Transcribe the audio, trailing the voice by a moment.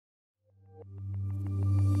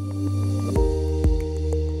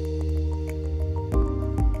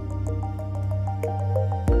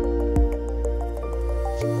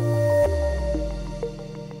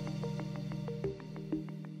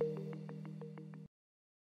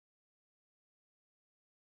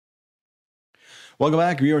Welcome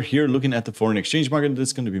back. We are here looking at the foreign exchange market. This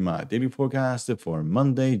is going to be my daily forecast for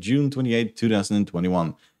Monday, June 28,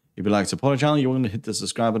 2021. If you like to support our channel, you're going to hit the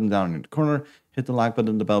subscribe button down in the corner, hit the like button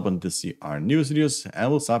and the bell button to see our newest videos,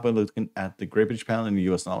 and we'll start by looking at the Great British Pound in the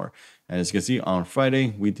US dollar. And as you can see, on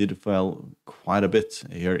Friday, we did fall quite a bit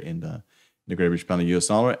here in the Great British Pound in the US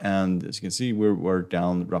dollar. And as you can see, we're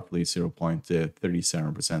down roughly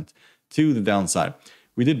 0.37% to the downside.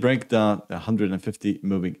 We did break the 150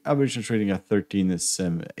 moving average and trading at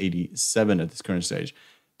 13.87 at this current stage.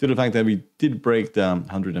 Due to the fact that we did break the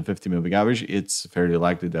 150 moving average, it's fairly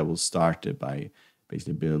likely that we'll start by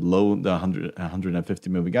basically below the 150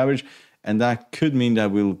 moving average, and that could mean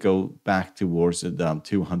that we'll go back towards the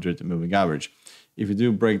 200 moving average. If we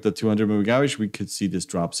do break the 200 moving average, we could see this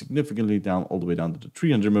drop significantly down all the way down to the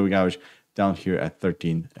 300 moving average down here at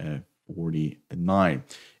 13.49.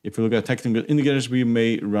 If we look at technical indicators, we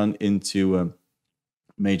may run into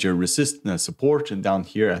major resistance support and down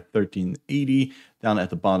here at 1380, down at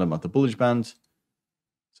the bottom of the bullish band.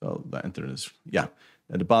 So the enter is, at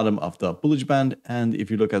the bottom of the bullish band. And if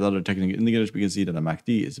you look at other technical indicators, we can see that the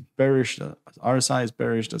MACD is bearish, the RSI is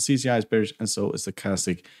bearish, the CCI is bearish, and so is the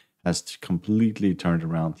stochastic has completely turned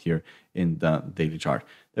around here in the daily chart.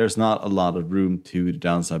 There's not a lot of room to the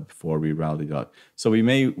downside before we rallied out. So we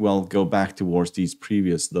may well go back towards these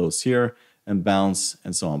previous lows here and bounce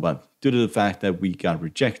and so on. But due to the fact that we got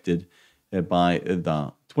rejected by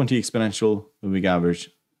the 20 exponential moving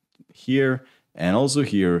average here and also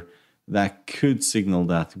here, that could signal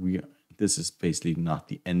that this is basically not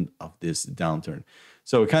the end of this downturn.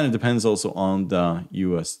 So it kind of depends also on the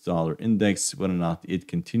US dollar index, whether or not it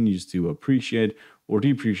continues to appreciate or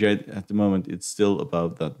depreciate. At the moment, it's still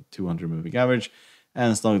above the 200 moving average.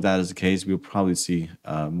 And as long as that is the case, we'll probably see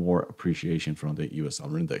more appreciation from the US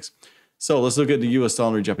dollar index. So let's look at the US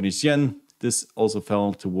dollar Japanese yen. This also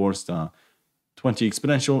fell towards the 20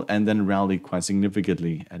 exponential and then rallied quite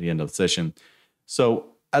significantly at the end of the session. So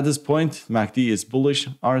at this point, MACD is bullish,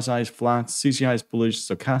 RSI is flat, CCI is bullish,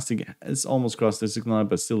 stochastic is almost crossed the signal line,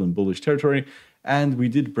 but still in bullish territory. And we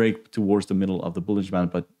did break towards the middle of the bullish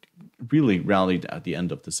band, but really rallied at the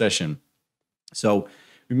end of the session. So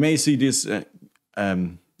we may see this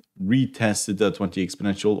retest the 20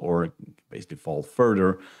 exponential or basically fall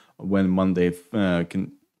further when Monday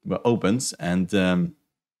opens. And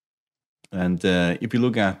if you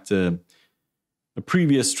look at the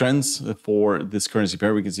previous trends for this currency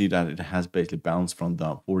pair, we can see that it has basically bounced from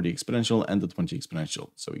the 40 exponential and the 20 exponential.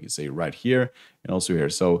 So we can say right here and also here.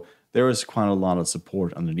 So there is quite a lot of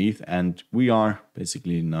support underneath, and we are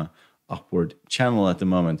basically in an upward channel at the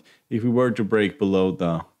moment. If we were to break below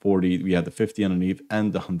the 40, we have the 50 underneath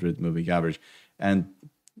and the 100 moving average. And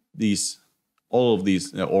all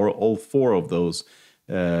four of those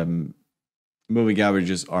moving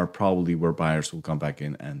averages are probably where buyers will come back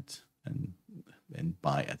in and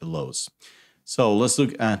buy at the lows. So let's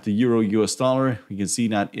look at the euro US dollar. We can see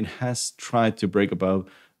that it has tried to break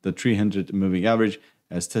above the 300 moving average,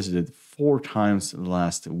 has tested it 4 times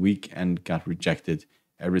last week and got rejected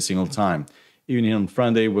every single time. Even here on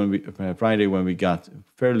Friday when we got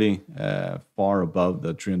fairly far above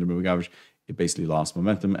the 300 moving average, it basically lost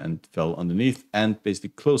momentum and fell underneath and basically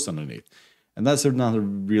closed underneath. And that's not a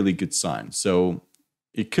really good sign. So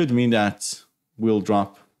it could mean that we'll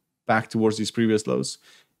drop back towards these previous lows.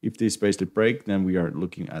 If these basically break, then we are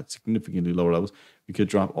looking at significantly lower levels. We could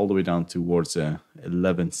drop all the way down towards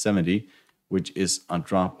 1170, which is a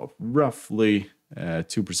drop of roughly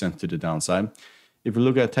 2% to the downside. If we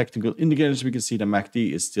look at technical indicators, we can see the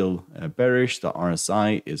MACD is still bearish, the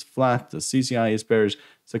RSI is flat, the CCI is bearish,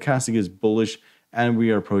 stochastic is bullish, and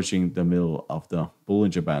we are approaching the middle of the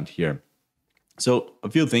Bollinger Band here. So a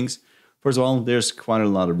few things. First of all, there's quite a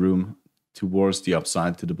lot of room towards the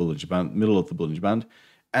upside to the Bollinger Band, middle of the Bollinger Band,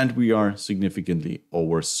 and we are significantly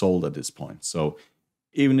oversold at this point. So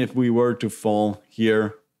even if we were to fall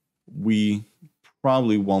here, we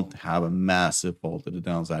probably won't have a massive fall to the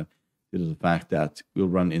downside due to the fact that we'll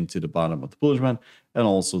run into the bottom of the Bollinger Band and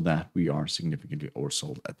also that we are significantly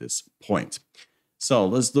oversold at this point. So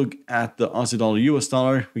let's look at the Aussie dollar US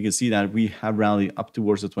dollar. We can see that we have rallied up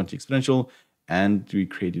towards the 20 exponential and we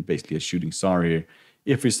created basically a shooting star here.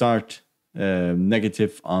 If we start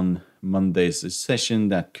negative on Monday's session,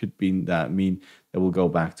 that could mean that we'll go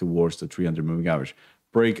back towards the 300 moving average.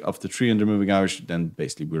 Break of the 300 moving average, then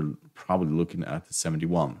basically we're probably looking at the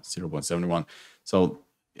 0.71. So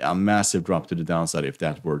a massive drop to the downside if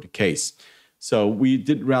that were the case. So we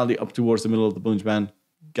did rally up towards the middle of the Bollinger Band,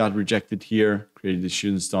 got rejected here, created a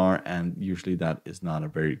shooting star, and usually that is not a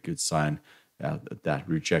very good sign that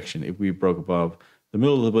rejection. If we broke above the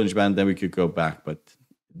middle of the Bollinger Band, then we could go back, but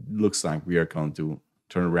looks like we are going to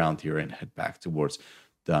turn around here and head back towards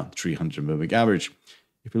the 300 moving average.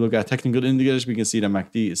 If we look at technical indicators, we can see that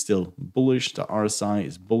MACD is still bullish, the RSI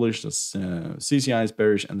is bullish, the CCI is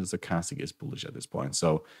bearish, and the stochastic is bullish at this point.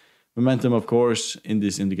 So momentum, of course, in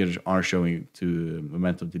these indicators are showing to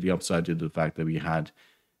momentum to the upside due to the fact that we had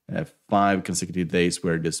 5 consecutive days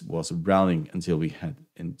where this was rallying until we head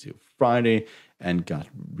into Friday and got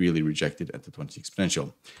really rejected at the 20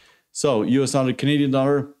 exponential. So US dollar, Canadian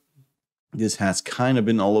dollar, this has kind of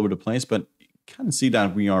been all over the place, but you kind of see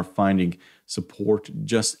that we are finding support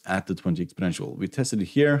just at the 20 exponential. We tested it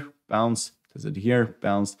here, bounce, tested it here,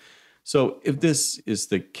 bounce. So if this is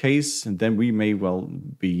the case, then we may well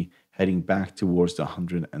be heading back towards the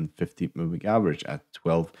 150 moving average at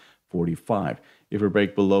 12.45. If we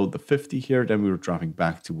break below the 50 here, then we were dropping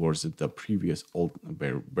back towards the previous old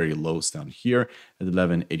very lows down here at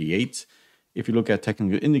 11.88. If you look at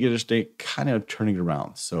technical indicators, they kind of turning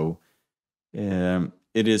around. So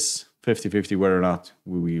it is 50-50 whether or not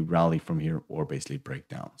we rally from here or basically break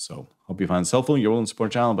down. So hope you find this helpful. You're willing to support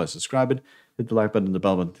the channel by subscribing, hit the like button and the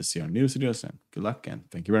bell button to see our new videos, and good luck and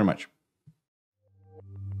thank you very much.